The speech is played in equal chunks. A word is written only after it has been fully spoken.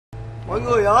Mọi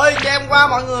người ơi, cho em qua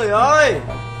mọi người ơi.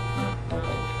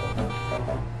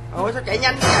 Ôi sao chạy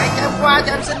nhanh vậy? Cho em qua,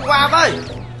 cho em xin qua với.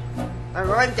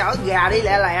 Rồi em chở gà đi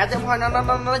lẹ lẹ chứ không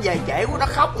thôi nó về trễ của nó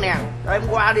khóc nè. Rồi em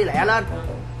qua đi lẹ lên.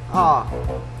 Rồi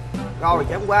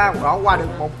cho em qua, qua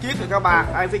được một chiếc rồi các bạn.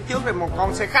 Đây phía trước đây một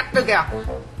con xe khách nữa kìa.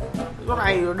 Cái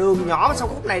này đường nhỏ mà sao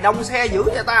khúc này đông xe dữ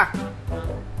vậy ta?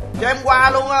 Cho em qua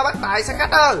luôn bác Tài xe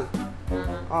khách ơi.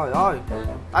 Trời ơi.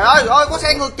 Trời ơi, ơi có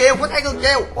xe ngược chiều, có xe ngược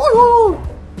chiều. Ôi ôi.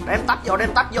 Đem tấp vô,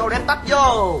 đem tấp vô, đem tấp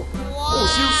vô.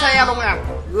 Siêu xe luôn à.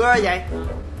 Ghê vậy.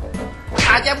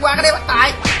 Cho em qua cái đi bác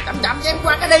Tài. Chậm chậm cho em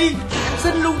qua cái đi. Em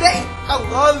xin luôn đi. Trời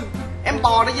ơi. Em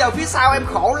bò đến giờ phía sau em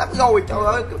khổ lắm rồi. Trời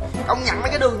ơi, công nhận mấy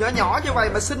cái đường nhỏ nhỏ như vậy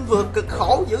mà xin vượt cực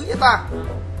khổ dữ vậy ta.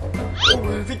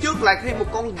 Phía trước lại thêm một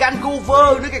con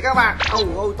Gangover nữa kìa các bạn. Ôi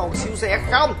ôi, toàn siêu xe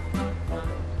không.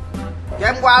 Cho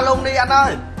em qua luôn đi anh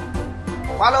ơi.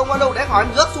 Qua luôn để hỏi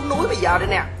em rớt xuống núi bây giờ đây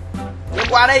nè. Cho em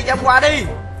qua đi, cho em qua đi.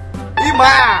 Đi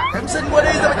mà, em xin qua đi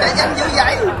sao mà chạy nhanh dữ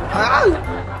vậy.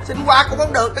 Xin qua cũng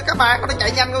không được đó các bạn, nó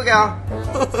chạy nhanh coi kìa.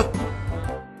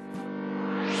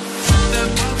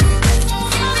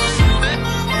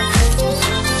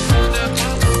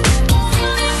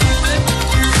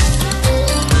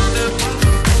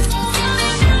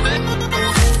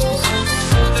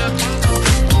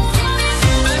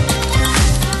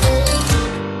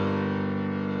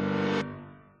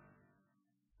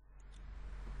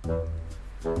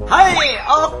 Hey,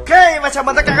 ok, và chào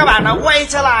mừng tất cả các bạn đã quay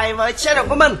trở lại với channel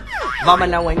của mình. Và mình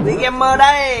là Nguyễn Quí Gamer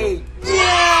đây.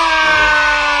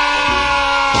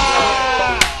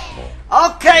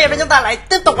 Ok, và chúng ta lại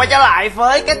tiếp tục quay trở lại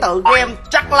với cái tựa game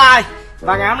Chắc Like.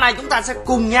 Và ngày hôm nay chúng ta sẽ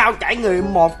cùng nhau trải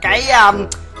nghiệm một cái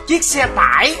chiếc xe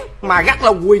tải mà rất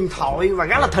là huyền thoại và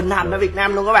rất là thịnh hành ở Việt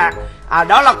Nam luôn các bạn.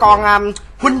 Đó là con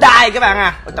Hyundai các bạn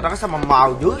à. Ôi trời, nó có sao mà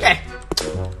màu dữ vậy.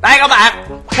 Đây các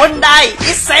bạn, Hyundai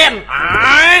Accent.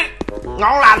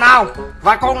 Ngon lành không?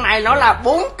 Và con này nó là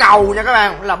 4 cầu nha các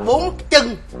bạn, là 4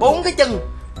 cái chân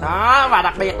đó, và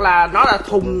đặc biệt là nó là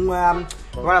thùng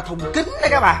gọi là thùng kính đấy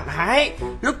các bạn. Đấy,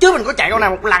 lúc trước mình có chạy con này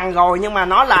một lần rồi nhưng mà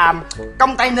nó là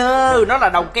container, nó là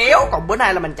đầu kéo, còn bữa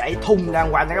nay là mình chạy thùng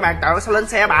đàng hoàng nha các bạn. Trời ơi, sao lên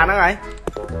xe bà nữa rồi?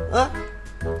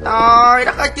 Trời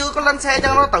đất ơi, chưa có lên xe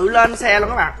cho nó tự lên xe luôn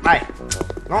các bạn. Đây,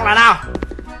 ngon lành nào,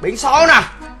 biển số nè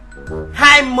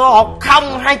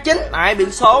 21029. Đấy,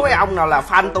 biển số với ông nào là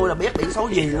fan tôi là biết biển số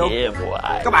gì luôn.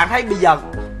 Các bạn thấy bây giờ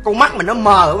con mắt mình nó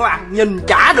mờ các bạn, nhìn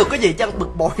chả được cái gì chân,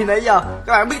 bực bội nãy giờ.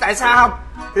 Các bạn biết tại sao không?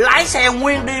 Lái xe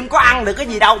nguyên đêm có ăn được cái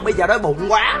gì đâu, bây giờ đói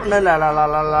bụng quá nên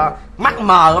là mắt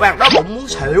mờ các bạn, đói bụng muốn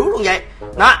xỉu luôn vậy.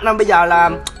 Đó, nên bây giờ là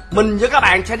mình với các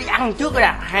bạn sẽ đi ăn trước rồi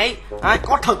nè. Hay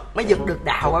có thực mới giật được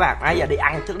đào các bạn. Bây giờ đi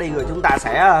ăn trước đi rồi chúng ta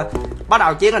sẽ bắt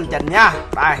đầu chuyến hành trình nha.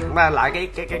 Đây, chúng ta lại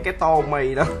cái tô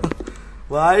mì đó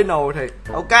với nồi thịt.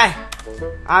 Ok,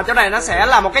 chỗ này nó sẽ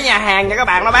là một cái nhà hàng nha các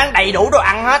bạn, nó bán đầy đủ đồ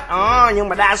ăn hết. Nhưng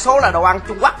mà đa số là đồ ăn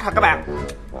Trung Quốc thôi các bạn.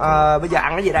 Bây giờ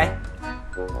ăn cái gì đây?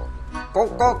 Có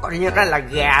như cái là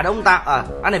gà đúng không ta?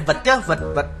 Cái này vịt chứ,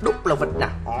 vịt đúc là vịt nè.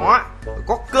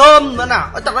 Có cơm nữa nè.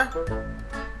 Ở trong đó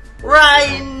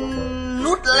Rai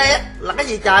Nutlet là cái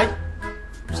gì trời?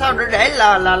 Sao để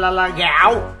là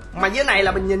gạo mà dưới này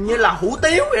là mình nhìn như là hủ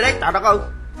tiếu vậy đấy. Trời đất ơi,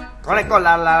 còn đây coi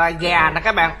là gà nè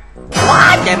các bạn,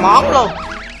 quá trời món luôn.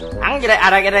 Ăn gì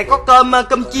đây? Đây có cơm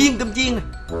chiên này.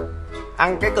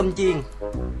 Ăn cái cơm chiên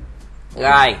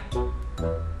rồi.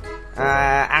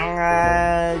 Ăn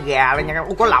gà này nha các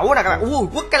bạn. Có lẩu nè các bạn.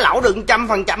 Quất cái lẩu được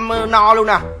 100% no luôn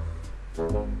nè.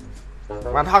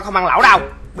 Mà thôi không ăn lẩu đâu,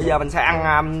 bây giờ mình sẽ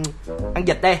ăn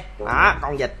vịt đi. Đó,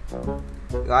 con vịt.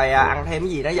 Rồi ăn thêm cái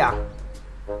gì nữa giờ?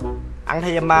 Ăn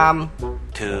thêm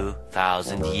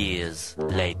 2000 years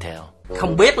later.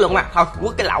 Không biết luôn mà. Thôi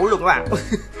quất cái lẩu luôn các bạn.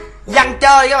 Dân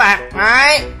chơi các bạn.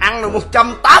 Đấy, ăn được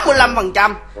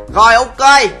 185%. Rồi ok.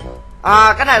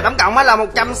 Cái này tổng cộng mới là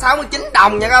 169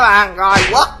 đồng nha các bạn. Rồi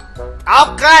quất.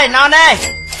 Ok, no đi.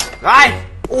 Rồi.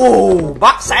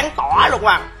 Mắt sáng tỏ luôn các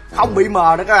bạn, không bị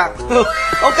mờ nữa các bạn.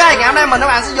 Ok, ngày hôm nay các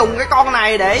bạn sẽ dùng cái con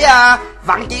này để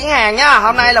vận chuyển hàng nhá.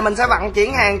 Hôm nay là mình sẽ vận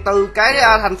chuyển hàng từ cái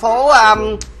thành phố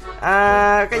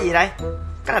cái gì đây?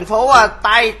 Cái thành phố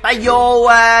Taiyo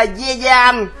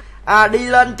Jejan đi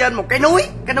lên trên một cái núi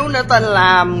nữa tên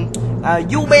là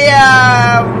Yube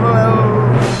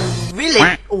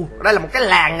Village. Đây là một cái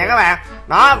làng nha các bạn.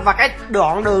 Đó, và cái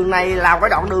đoạn đường này là cái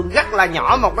đoạn đường rất là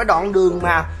nhỏ, một cái đoạn đường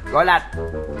mà gọi là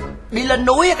đi lên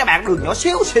núi các bạn, đường nhỏ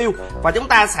xíu và chúng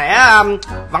ta sẽ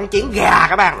vận chuyển gà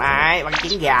các bạn. Này, vận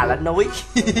chuyển gà lên núi.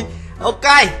 Ok.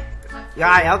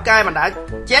 Rồi ok, mình đã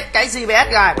check cái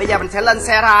GPS rồi, bây giờ mình sẽ lên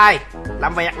xe thôi.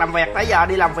 Làm việc, tới giờ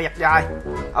đi làm việc rồi.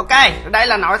 Ok, đây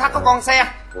là nội thất của con xe.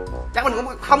 chắc mình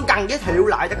cũng không cần giới thiệu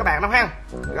lại cho các bạn đâu ha.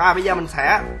 Rồi bây giờ mình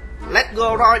sẽ let's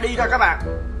go thôi, đi thôi các bạn.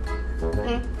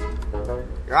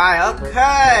 Rồi ok.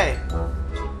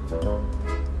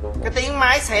 Cái tiếng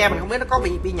máy xe mình không biết nó có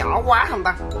bị nhỏ quá không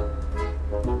ta.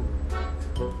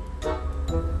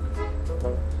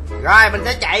 Rồi mình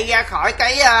sẽ chạy ra khỏi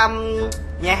cái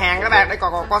nhà hàng các bạn, để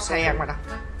còn có xe mà đâu.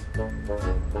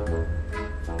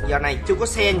 Giờ này chưa có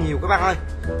xe nhiều các bạn ơi.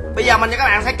 Bây giờ mình cho các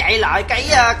bạn sẽ chạy lại cái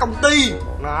công ty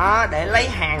đó để lấy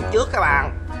hàng trước các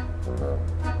bạn.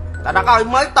 Trời đất ơi,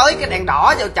 mới tới cái đèn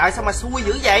đỏ rồi, trời sao mà xui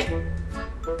dữ vậy.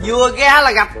 Vừa ra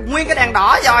là gặp nguyên cái đèn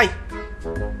đỏ rồi,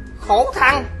 khổ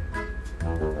thân.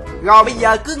 Rồi bây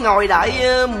giờ cứ ngồi đợi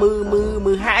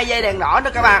 12 giây đèn đỏ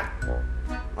nữa các bạn.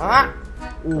 Đó.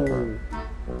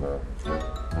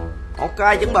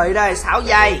 Ok, chuẩn bị đây, 6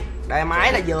 giây. Đề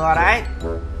máy là vừa đấy.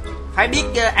 Phải biết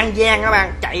ăn gian các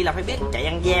bạn, chạy là phải biết chạy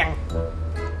ăn gian.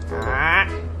 Đó.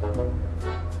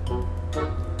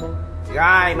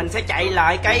 Rồi mình sẽ chạy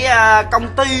lại cái công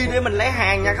ty để mình lấy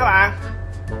hàng nha các bạn.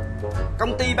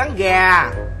 Công ty bán gà.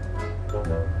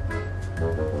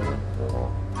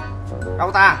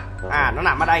 Đâu ta? À, nó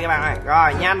nằm ở đây các bạn ơi.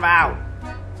 Rồi nhanh vào.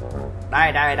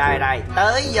 Đây.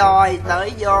 Tới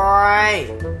rồi.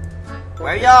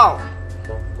 Quẹo vô.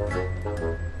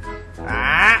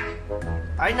 Đó.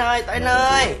 Tới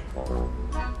nơi.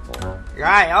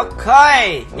 Rồi ok,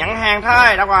 nhận hàng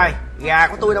thôi. Đâu rồi? Gà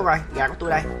của tôi đâu rồi? Gà của tôi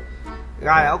đây.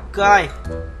 Rồi ok.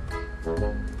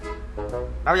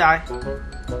 Đâu rồi?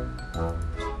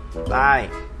 Đây.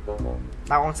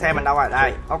 Đâu con xe mình đâu rồi?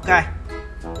 Đây, ok.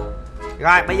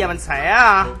 Rồi bây giờ mình sẽ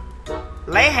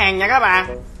lấy hàng nha các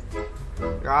bạn.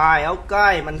 Rồi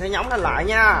ok, mình sẽ nhóng lên lại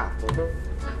nha.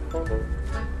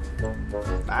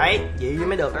 Đấy, vậy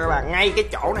mới được các bạn, ngay cái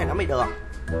chỗ này nó mới được.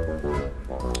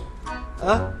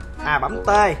 Bấm T.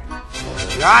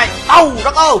 Rồi,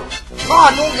 đất ơi, có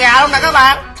hình con gà luôn nè các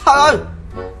bạn. Thôi ơi,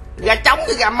 gà trống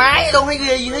với gà mái luôn hay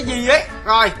gì nó gì ấy.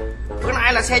 Rồi, bữa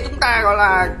nay là xe chúng ta gọi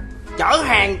là chở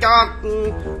hàng cho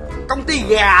công ty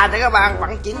gà để các bạn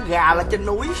vận chuyển gà là trên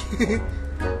núi.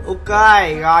 Ok,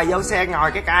 rồi vô xe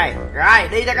ngồi cái cài. Rồi,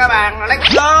 đi ra các bạn,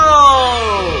 let's go.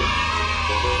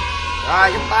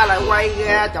 Rồi chúng ta lại quay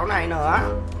ra chỗ này nữa.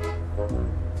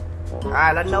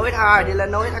 Rồi lên núi thôi, đi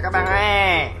lên núi thôi các bạn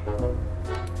ơi.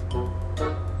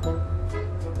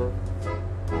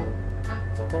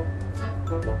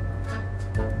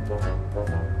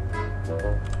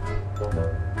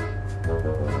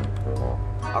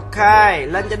 Ok,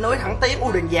 lên trên núi thẳng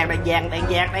tiến.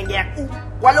 Đèn vàng.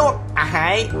 Quá luôn.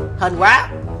 Hay, hên quá.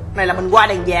 Này là mình qua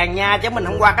đèn vàng nha, chứ mình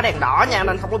không qua cái đèn đỏ nha,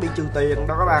 nên không có bị trừ tiền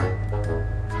đâu các bạn.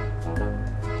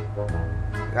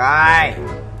 Rồi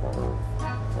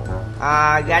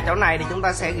ra chỗ này thì chúng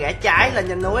ta sẽ rẽ trái lên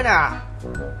trên núi nè.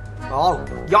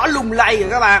 Gió lung lay rồi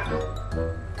các bạn,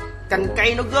 cành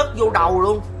cây nó rớt vô đầu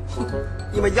luôn.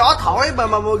 Nhưng mà gió thổi mà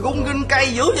gung ginh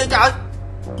cây dữ vậy trời.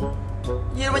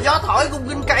 Gì mà gió thổi gung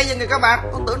ginh cây vậy nè các bạn.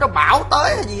 Con tưởng nó bão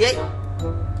tới hay gì vậy,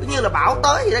 cứ như là bão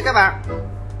tới vậy đó các bạn.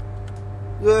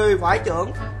 Ghê phải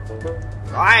trưởng.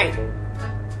 Rồi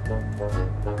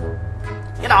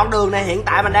cái đoạn đường này hiện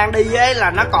tại mình đang đi ấy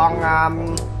là nó còn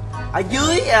ở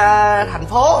dưới thành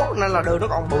phố, nên là đường nó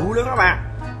còn bự lắm các bạn.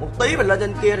 Một tí mình lên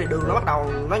trên kia thì đường nó bắt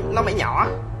đầu nó mới nhỏ.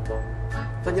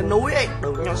 Lên trên núi ấy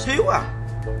đường nhỏ xíu à.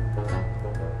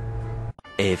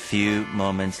 A few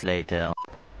moments later.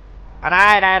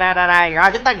 Đây.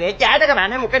 Rồi chúng ta rẽ trái đó các bạn,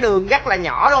 thấy một cái đường rất là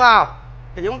nhỏ đúng không?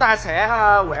 Thì chúng ta sẽ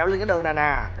quẹo lên cái đường này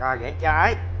nè. Rồi rẽ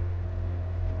trái.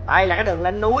 Đây là cái đường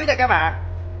lên núi đó các bạn,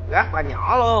 rất là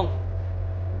nhỏ luôn.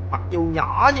 Mặc dù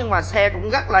nhỏ nhưng mà xe cũng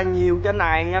rất là nhiều trên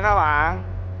này nha các bạn.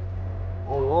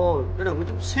 Ôi cái đường có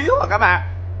chút xíu à các bạn.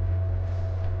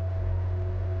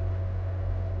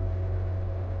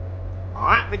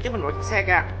 Đó, bên trước mình một chiếc xe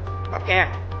kìa, bắt kè.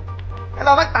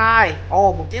 Hello bác tài.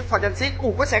 Một chiếc Ford Transit.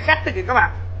 Có xe khách đó kìa các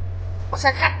bạn, có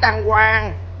xe khách đàng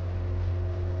hoàng.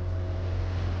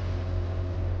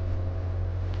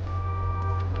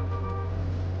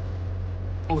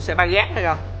 Xe ba gác này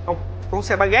kìa. Con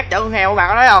xe ba gác chở con heo các bạn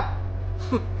có thấy không?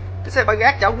 Cái xe ba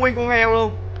gác chở nguyên con heo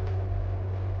luôn.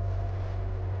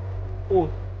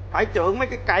 Phải trưởng mấy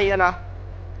cái cây rồi nè.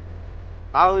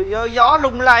 Gió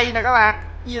lung lay nè các bạn.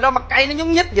 Gì đâu mà cây nó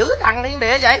nhúng nhích dữ thằng liên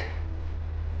địa vậy.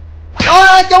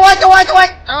 Ôi chú ơi.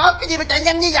 Cái gì mà chạy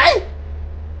nhanh như vậy?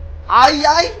 Trời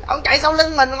ơi, ông chạy sau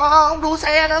lưng mình, ông đua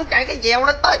xe nó chạy cái dèo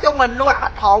lên tới cho mình luôn à,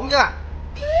 hết hồn chứ à.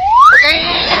 Cái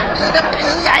gì đó chạy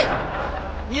dữ vậy?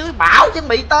 Như bão chuẩn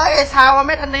bị tới hay sao mà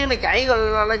mấy thanh niên này chạy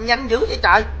là nhanh dữ vậy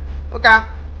trời. Ok,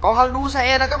 còn hơn đua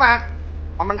xe đó các bạn.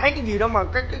 Mà mình thấy cái gì đâu mà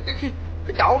cái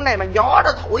chỗ này mà gió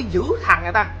nó thổi dữ thằng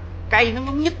người ta, cây nó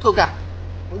nhúc nhích thôi kìa.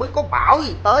 không biết có bão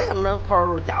gì tới không nữa. Thôi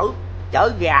rồi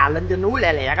chở gà lên trên núi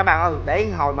lẹ lẹ các bạn ơi, để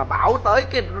hồi mà bão tới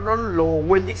cái nó lùa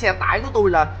nguyên chiếc xe tải của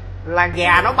tôi là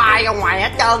gà nó bay ra ngoài hết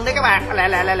trơn đấy các bạn. Lẹ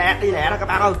đi lẹ thôi các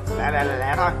bạn ơi,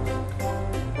 lẹ thôi.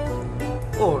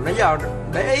 Ồ, nãy giờ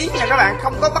để ý nha các bạn,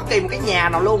 không có bất kỳ một cái nhà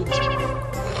nào luôn.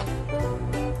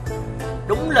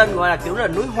 Đúng lên gọi là kiểu là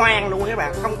núi hoang luôn các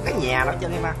bạn, không có cái nhà nào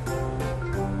trên đây mà.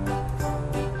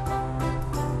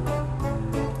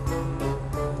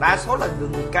 Đa số là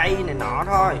rừng cây này nọ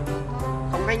thôi,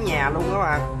 không thấy nhà luôn các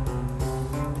bạn.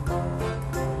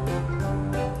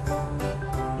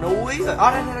 Núi rồi,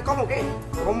 đây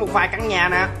có một vài căn nhà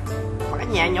nè, mà cái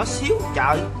nhà nhỏ xíu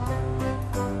trời.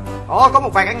 Có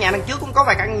một vài căn nhà, đằng trước cũng có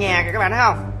vài căn nhà kìa các bạn thấy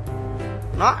không?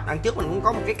 Đó, đằng trước mình cũng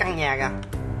có một cái căn nhà kìa.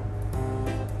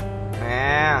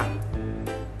 Nè.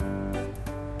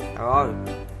 Rồi.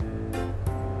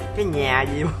 Cái nhà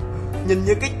gì mà nhìn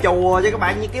như cái chùa chứ các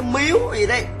bạn, như cái miếu gì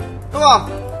đây, đúng không?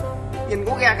 Nhìn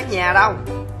có ra cái nhà đâu.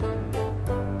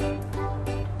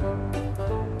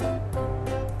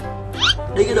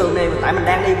 Đi cái đường này tại mình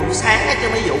đang đi buổi sáng á, chứ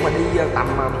mấy vụ mà đi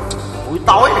tầm buổi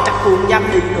tối là chắc Phương dám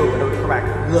đi cái đường này đâu các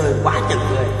bạn, ghê quá chừng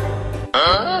ghê.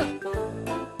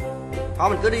 Thôi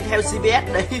mình cứ đi theo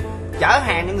CBS đi, chở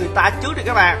hàng cho người ta trước đi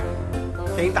các bạn.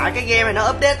 Hiện tại cái game này nó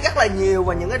update rất là nhiều,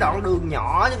 và những cái đoạn đường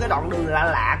nhỏ, những cái đoạn đường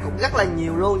lạ cũng rất là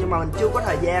nhiều luôn, nhưng mà mình chưa có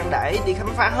thời gian để đi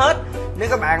khám phá hết. Nếu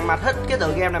các bạn mà thích cái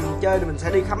tựa game này mình chơi thì mình sẽ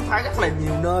đi khám phá rất là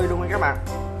nhiều nơi luôn nha các bạn.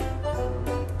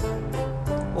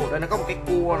 Ồ, đây nó có một cái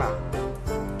cua nè.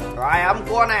 Rồi ôm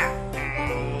cua nè.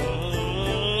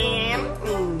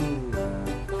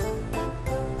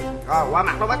 Rồi qua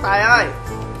mặt nó bắt tay ơi.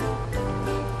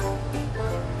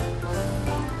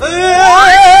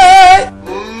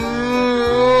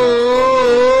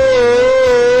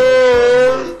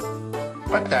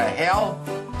 What the hell?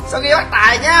 Sao kia bắt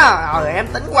tài nhá. Rồi em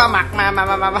tính qua mặt mà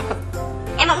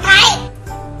em không thấy.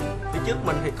 Phía trước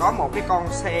mình thì có một cái con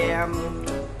xe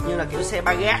như là kiểu xe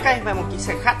ba gác ấy, với một chiếc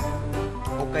xe khách.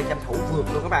 Ok, tranh thủ vượt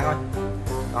luôn các bạn ơi.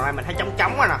 Còn này mình thấy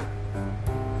trống rồi nè.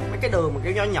 Mấy cái đường mà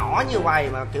kiểu nhỏ nhỏ như vậy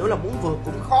mà kiểu là muốn vượt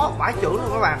cũng khó vãi chưởng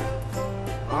luôn các bạn.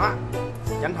 Đó,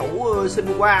 tranh thủ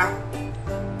xin qua.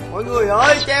 Mọi người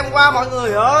ơi, cho em qua mọi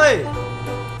người ơi.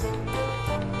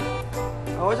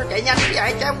 Ôi sao chạy nhanh như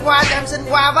vậy, cho em qua, cho em xin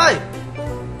qua với.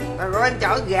 Rồi em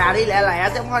chở gà đi lẹ lẹ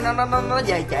chứ không thôi nó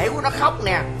về trễ của nó khóc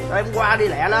nè. Rồi em qua đi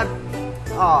lẹ lên.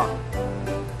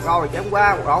 Rồi cho em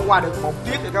qua, rồi qua được một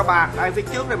chiếc rồi các bạn. Đây phía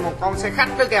trước này một con xe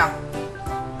khách nữa kìa.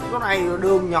 Cái này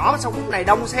đường nhỏ mà sao khúc này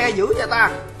đông xe dữ vậy ta.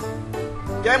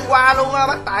 Cho em qua luôn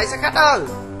bác tài xe khách ơi.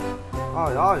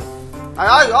 Rồi trời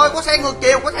ơi, rồi có xe ngược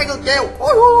chiều,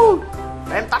 ôi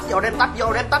đem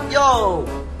tấp vô.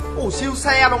 Siêu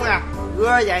xe luôn nè,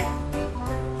 ghê vậy.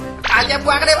 Cho em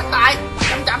qua cái đi bác tài,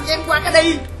 chậm cho em qua cái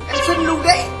đi, em xin luôn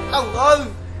đi. Trời ơi,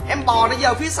 em bò nãy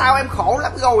giờ phía sau em khổ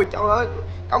lắm rồi. Trời ơi,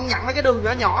 công nhận mấy cái đường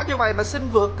nhỏ nhỏ như vậy mà xin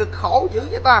vượt cực khổ dữ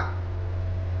vậy ta.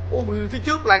 Phía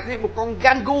trước là thêm một con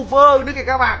Gangover nữa kìa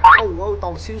các bạn. Ôi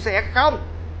toàn siêu xe không.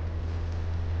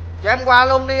 Cho em qua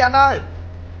luôn đi anh ơi.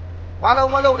 Qua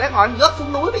luôn để hỏi em rớt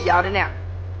xuống núi bây giờ đây nè.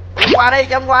 Em qua đi,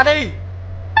 cho em qua đi.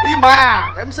 Đi mà,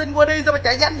 em xin qua đi sao mà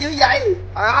chạy nhanh dữ vậy.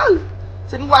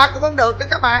 Xin qua cũng không được đó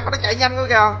các bạn, nó chạy nhanh quá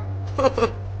kìa.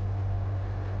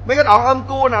 Mấy cái đoạn ôm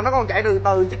cua nào nó còn chạy từ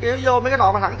từ chứ kiểu vô mấy cái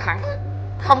đoạn mà thẳng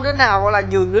không đứa nào gọi là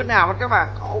nhường đứa nào hết các bạn,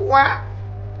 khổ quá.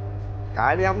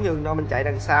 Kệ đi, không nhường đâu, mình chạy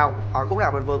đằng sau. Cũng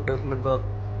nào mình vượt được mình vượt.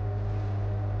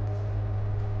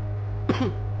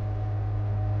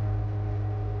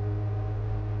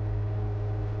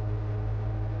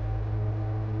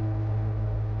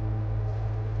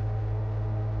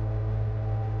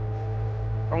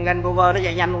 Con Gangover nó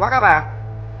chạy nhanh quá các bạn.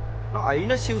 Nó ỷ,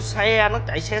 nó siêu xe, nó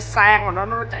chạy xe sang mà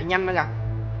nó chạy nhanh nữa kìa.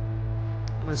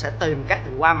 Mình sẽ tìm cách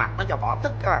mình qua mặt nó cho bỏ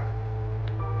tức các bạn.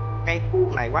 Cây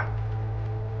cuốc này quá.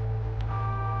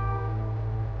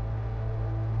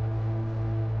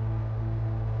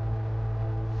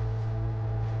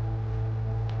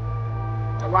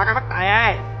 Qua cái bắt này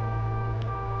ai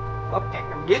bóp kẹt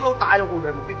cầm giết lỗ tai luôn. Cuộc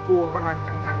đời một cái cua con ơi,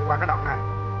 cẩn thận qua cái đoạn này.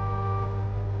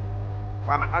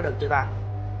 Qua mặt nó được chưa ta?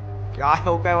 Rồi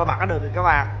ok, qua mặt nó được rồi các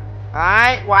bạn.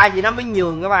 Đấy, qua gì nó mới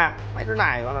nhường các bạn. Mấy đứa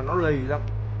này gọi là nó lì lắm,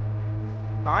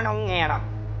 nói nó không nghe đâu.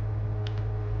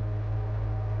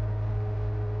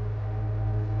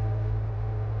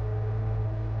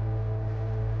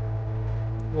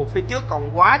 Phía trước còn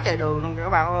quá trời đường luôn các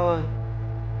bạn ơi.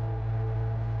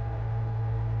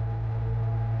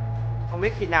 Không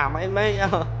biết khi nào mà em mới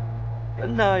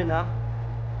đến nơi nữa.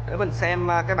 Để mình xem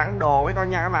cái bản đồ với coi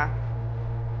nha các bạn.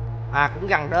 Cũng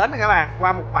gần đến rồi các bạn.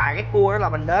 Qua một vài cái cua đó là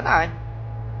mình đến rồi.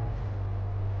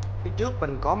 Phía trước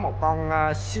mình có một con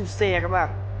siêu xe các bạn.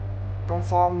 con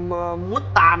form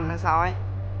Mustang hay sao ấy,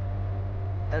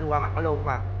 lên qua mặt nó luôn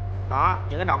mà. Đó,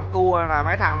 những cái đoạn cua là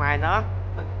mấy thằng này nó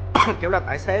kiểu là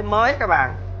tài xế mới các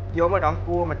bạn, vô mấy đoạn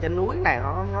cua mà trên núi này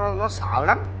nó sợ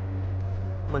lắm.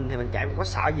 Mình thì mình chạy không có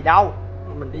sợ gì đâu,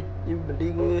 mình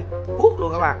đi hút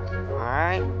luôn các bạn.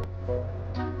 Đấy,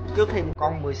 trước thêm một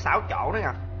con 16 chỗ nữa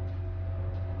nè,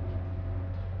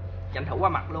 tranh thủ qua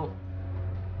mặt luôn.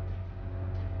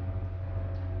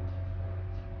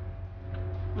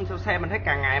 Nhưng sao xe mình thấy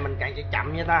càng ngày mình càng chạy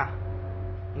chậm như ta,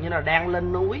 như là đang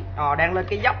lên núi, đang lên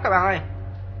cái dốc các bạn ơi,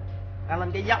 đang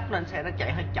lên cái dốc nên xe nó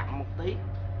chạy hơi chậm một tí.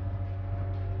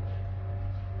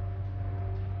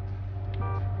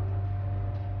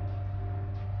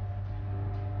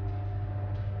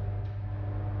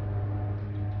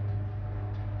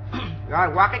 Rồi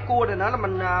qua cái cua này nữa là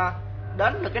mình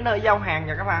đến được cái nơi giao hàng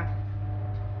rồi các bạn.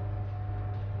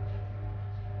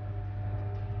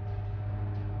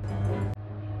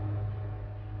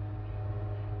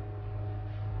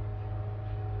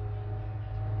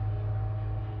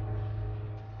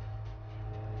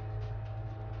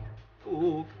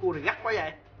 Cái cua này gắt quá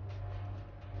vậy,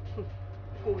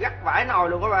 cua gắt vãi nồi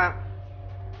luôn các bạn.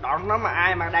 Đoạn đó mà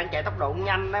ai mà đang chạy tốc độ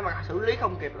nhanh đấy mà xử lý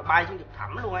không kịp là bay xuống vực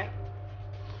thẳm luôn ấy.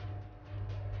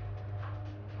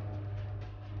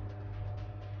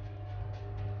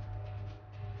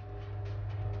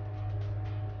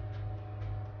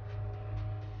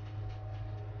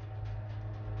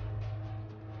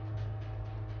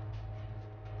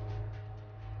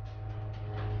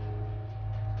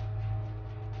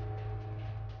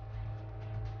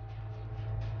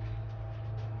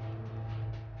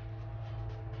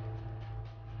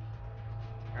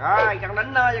 Rồi gần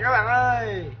đến nơi rồi các bạn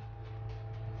ơi.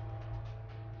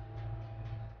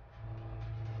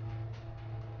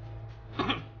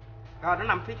 Rồi nó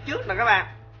nằm phía trước nè các bạn.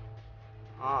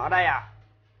 Ở đây à.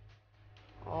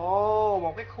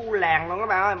 Một cái khu làng luôn các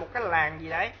bạn ơi, một cái làng gì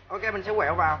đấy. Ok mình sẽ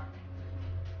quẹo vào.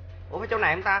 Ủa phải chỗ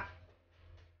này không ta?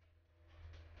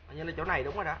 Hình như là chỗ này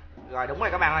đúng rồi đó. Rồi đúng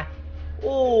rồi các bạn ơi.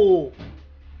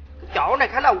 Cái chỗ này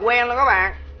khá là quen luôn các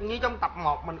bạn. Như trong tập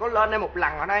 1 mình có lên đây một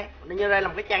lần ở đây. Như đây là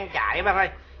một cái trang trại các bạn ơi.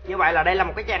 Như vậy là đây là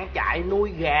một cái trang trại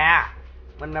nuôi gà.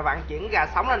 Mình là vận chuyển gà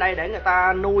sống lên đây để người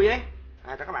ta nuôi ấy.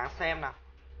 Cho các bạn xem nè.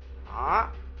 Đó,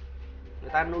 người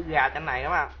ta nuôi gà trên này các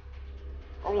bạn,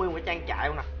 có nguyên một cái trang trại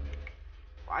luôn nè,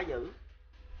 quá dữ.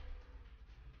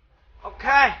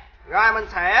 Ok, rồi mình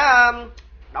sẽ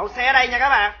đậu xe đây nha các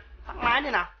bạn, tắt máy đi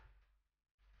nè.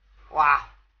 Wow,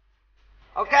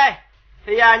 ok,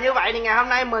 thì như vậy thì ngày hôm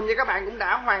nay mình và các bạn cũng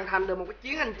đã hoàn thành được một cái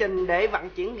chuyến hành trình để vận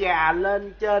chuyển gà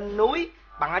lên trên núi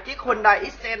bằng cái chiếc Hyundai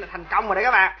Accent là thành công rồi đấy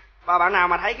các bạn. Và bạn nào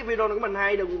mà thấy cái video này của mình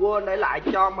hay đừng quên để lại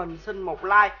cho mình xin một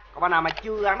like. Còn bạn nào mà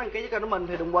chưa ấn đăng ký với kênh của mình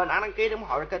thì đừng quên ấn đăng ký để ủng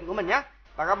hộ kênh của mình nhé.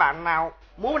 Và các bạn nào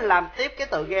muốn mình làm tiếp cái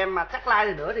tựa game mà chắc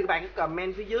like nữa thì các bạn cứ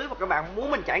comment phía dưới. Và các bạn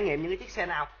muốn mình trải nghiệm những cái chiếc xe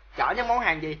nào, chở những món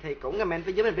hàng gì thì cũng comment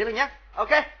phía dưới mình biết luôn nhé. Ok,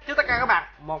 chúc tất cả các bạn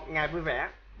một ngày vui vẻ.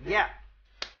 Yeah.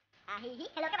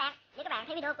 Hello các bạn, nếu các bạn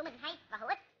thấy video của mình hay và hữu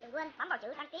ích, đừng quên bấm vào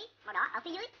chữ đăng ký màu đỏ ở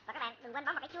phía dưới và các bạn đừng quên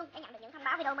bấm vào cái chuông để nhận được những thông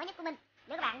báo video mới nhất của mình.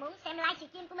 Nếu các bạn muốn xem live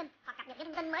stream của mình hoặc cập nhật những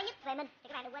thông tin mới nhất về mình thì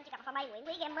các bạn đừng quên truy cập vào fanpage Nguyễn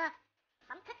Quí Gamer,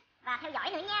 bấm thích và theo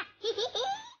dõi nữa nha.